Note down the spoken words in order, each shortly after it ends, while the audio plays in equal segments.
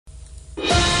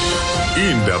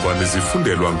Iindaba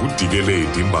nezifundelwa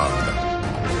nguDikeledi Mbanga.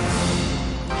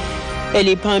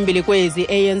 Eliphambili kwezi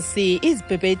I-ANC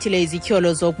izibhebhethile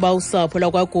izityholo zokuba usapho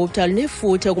lakwaGupta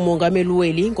linefuthe kumongameli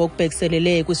weli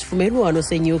ngokubhekiselele kwisivumelwano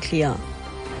senyukliya.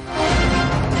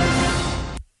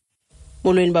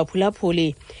 Molweni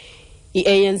baphulaphuli.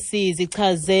 I-ANC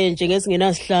izichaze njengezi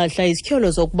ngenasihlahla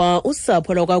izityholo zokuba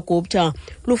usapho lakwaGupta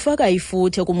lufaka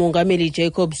ifuthe kumongameli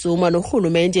Jacob Zuma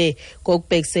norhulumente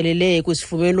ngokubhekiselele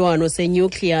kwisivumelwano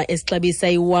senyukliya esixabisa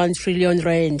i-1 trillion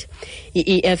rand.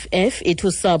 I-EFF ithi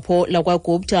usapho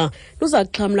lakwaGupta luza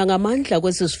kuxhamla ngamandla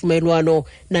kwesi sivumelwano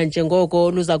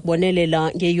nanjengoko luza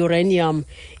kubonelela nge-uranium.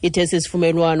 Ithe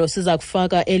sivumelwano siza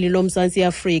kufaka eli loMzantsi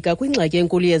Afrika kwingxaki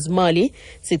enkulu yezimali,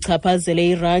 sichaphazele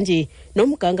irandi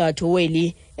nomgangatho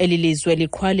weli elilizwe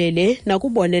liqhwalele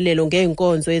nakubonelelo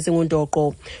ngeenkonzo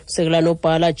ezingundoqo. Usekela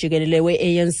nobhala jikelele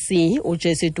we-ANC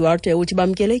uJesse Duarte uthi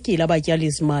bamkelekile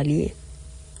abatyalizimali.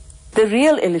 The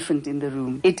real elephant in the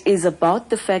room, it is about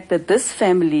the fact that this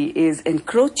family is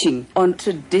encroaching on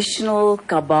traditional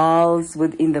cabals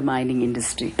within the mining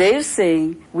industry. They're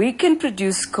saying we can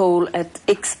produce coal at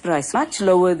X price, much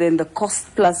lower than the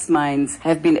cost plus mines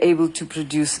have been able to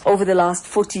produce over the last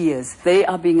 40 years. They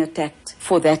are being attacked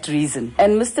for that reason.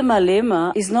 And Mr.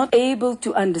 Malema is not able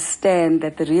to understand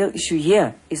that the real issue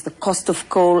here is the cost of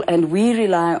coal, and we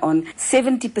rely on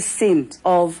 70%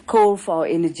 of coal for our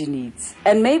energy needs.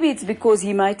 And maybe it's because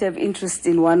he might have interest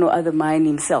in one or other mine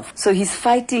himself. So he's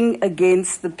fighting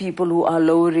against the people who are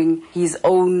lowering his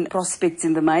own prospects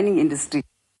in the mining industry.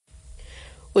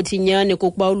 Uthinyane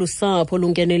kukuba ulusapho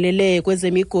lungenelele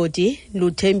kwezemigodi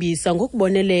luthembisa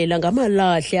ngokubonelela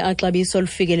ngamalahle axabiso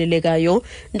olufikelelekayo,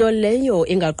 nto leyo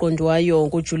ingaqondwayo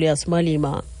nguJulius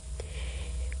Malema.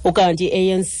 Ukanti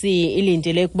i-ANC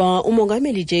ilindele kuba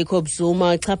umongameli Jacob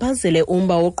Zuma achaphazele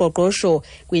umba woqoqosho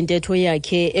kwintetho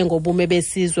yakhe engobume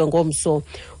besizwe ngomso.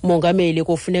 Umongameli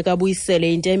kufuneka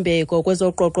abuyisele intembeko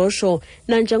kwezoqoqosho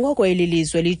nanjengoko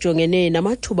elilizwe lijongene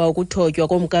namathuba okuthotywa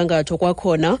komgangatho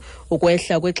kwakhona,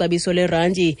 ukwehla kwexabiso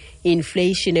lerandi,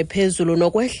 inflation ephezulu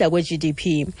nokwehla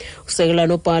kwe-GDP. Usekela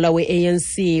nobhala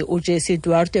we-ANC uJesse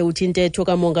Duarte uthi intetho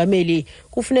kamongameli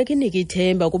kufuneka inike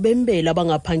ithemba kubembeli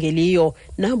abangaphangeliyo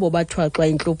nabo bathwaxwa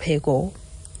intlupheko.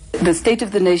 The State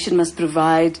of the Nation must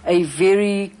provide a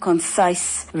very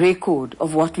concise record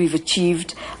of what we've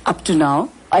achieved up to now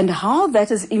and how that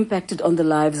has impacted on the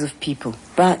lives of people.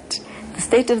 But the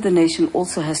State of the Nation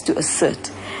also has to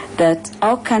assert that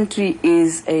our country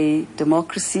is a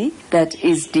democracy that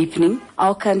is deepening.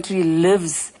 Our country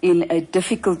lives in a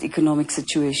difficult economic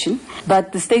situation,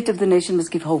 but the State of the Nation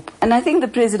must give hope. And I think the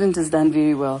President has done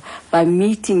very well by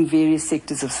meeting various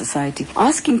sectors of society,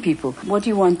 asking people, what do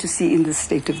you want to see in the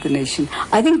State of the Nation?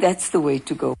 I think that's the way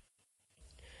to go.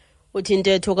 Uthi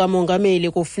intetho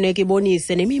kamongameli kufuneka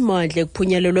ibonise nemimandla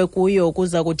ekuphunyelelwe kuyo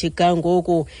ukuza kuthi ga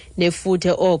ngoku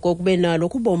nefuthe oko kube nalo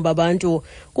kubomba abantu.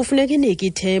 Kufuneka inike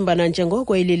ithemba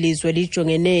nanjengoko ililizwe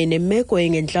lijongene nemeko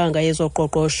engentlanga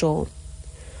yezoqoqosho.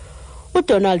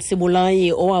 UDonald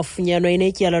Sibulayi owafunyanwa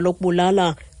inetyala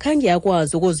lokubulala khange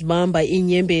akwazi ukuzibamba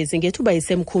inyembezi ngethuba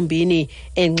isemkhumbini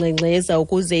engxengxeza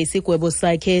ukuze isigwebo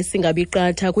sakhe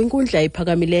singabiqatha kwinkundla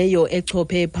ephakamileyo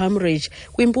echophe ePalmridge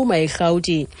kwimpuma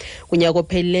eRhawuti. Kunyaka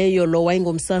ophelileyo lo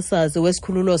wayengumsasazi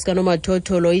wesikhululo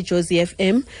sikanomathotholo iJozi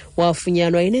FM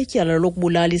wafunyanwa inetyala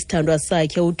lokubulala isithandwa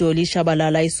sakhe uDolly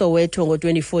Shabalala iSoweto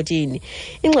ngo-2014.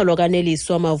 Ingxelo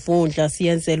kaNeliswa Mavundla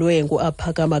siyenzelwe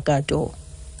nguAphakamagato.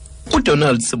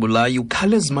 UDonald Sibulayi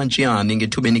ukhaleza mantshiyane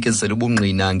ngethuba enikezela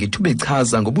ubungqina ngethuba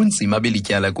echaza ngobunzima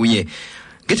belityala kuye.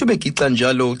 Ngethuba egixa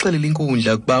njalo uxelela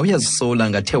inkundla ukuba uyazisola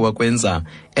ngathe wakwenza,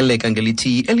 eleka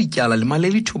ngelithi elityala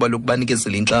limalela ithuba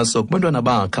lokubanikezela inkxaso kubantwana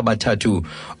bakhe abathathu.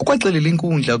 Ukwaxelela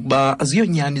inkundla ukuba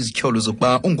aziyonyani izityholo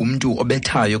zokuba ungumntu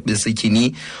obethayo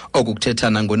kubesetyhini, oku kuthetha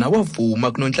nangona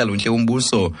wavuma kunontlalontle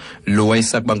wombuso. Lo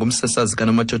wayesakuba ngumsasazi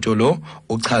kanomathotholo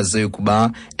uchaze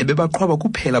ukuba ebebaqhwaba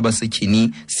kuphela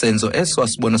abasetyhini, senzo eso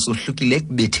asibona sohlukile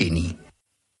ekubetheni.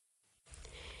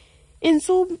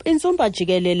 Insumba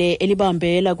jikelele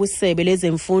elibambela kwisebe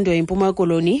lezemfundo eMpuma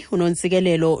Koloni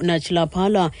uNontsikelelo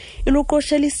Nachilaphala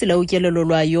iluqoshelisile utyelelo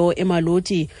lwayo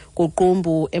eMaluti,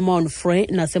 kuqumbu eMount Frey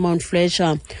naseMount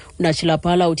Fletcher.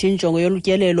 Nachilaphala uthi injongo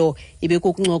yolutyelelo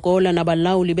ibekukuncokola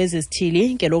nabalawuli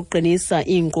bezesithili ngelokuqinisa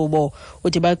iinkqubo.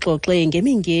 Uthi baxoxe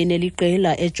ngemingeni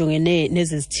eliqela ejongene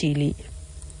nezesithili.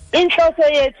 Inhloso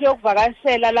yethu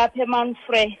yokuvakashela lapha eMount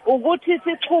Frey ukuthi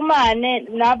sixhumane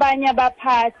nabanye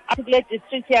abaphathi kule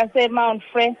district yaseMount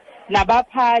Frey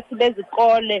nabaphathi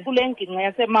bezikole kule ngingqi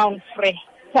yaseMount Frey.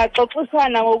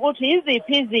 Saxoxisana ngokuthi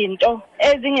iziphi izinto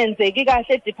ezingenzeki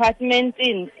kahle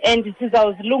edepartmentini and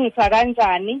sizawuzilungisa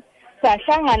kanjani.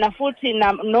 sahlangana futhi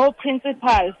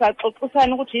no-principal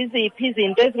saxoxisana ukuthi yiziphi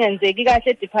izinto ezingenzeki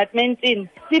kahle edepartmentini.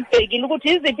 Sibhekile ukuthi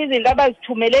yiziphi izinto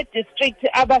abazithumele edistrict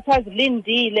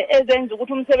abasazilindile ezenza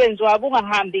ukuthi umsebenzi wabo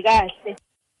ungahambi kahle.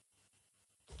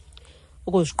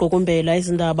 Ukuziqukumbela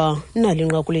izindaba nali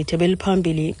inqaku lethu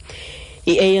beliphambili.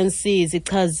 I-ANC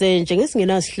izichaze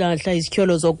njengezingenasihlahla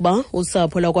izityholo zokuba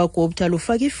usapho lakwaGupta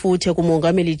lufaka ifuthe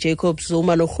kumongameli Jacob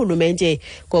Zuma norhulumente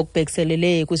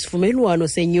ngokubhekiselele kwisivumelwano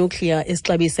senyukliya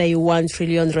esixabisa i-1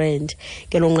 trillion rand.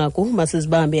 Ngelo nqaku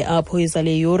masizibambe apho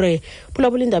izale yure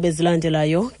phulaphula indaba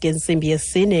ezilandelayo ngentsimbi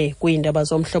yesine kwiindaba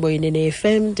zomhlobo yenene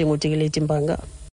FM. Ndingudikeleti Mbanga.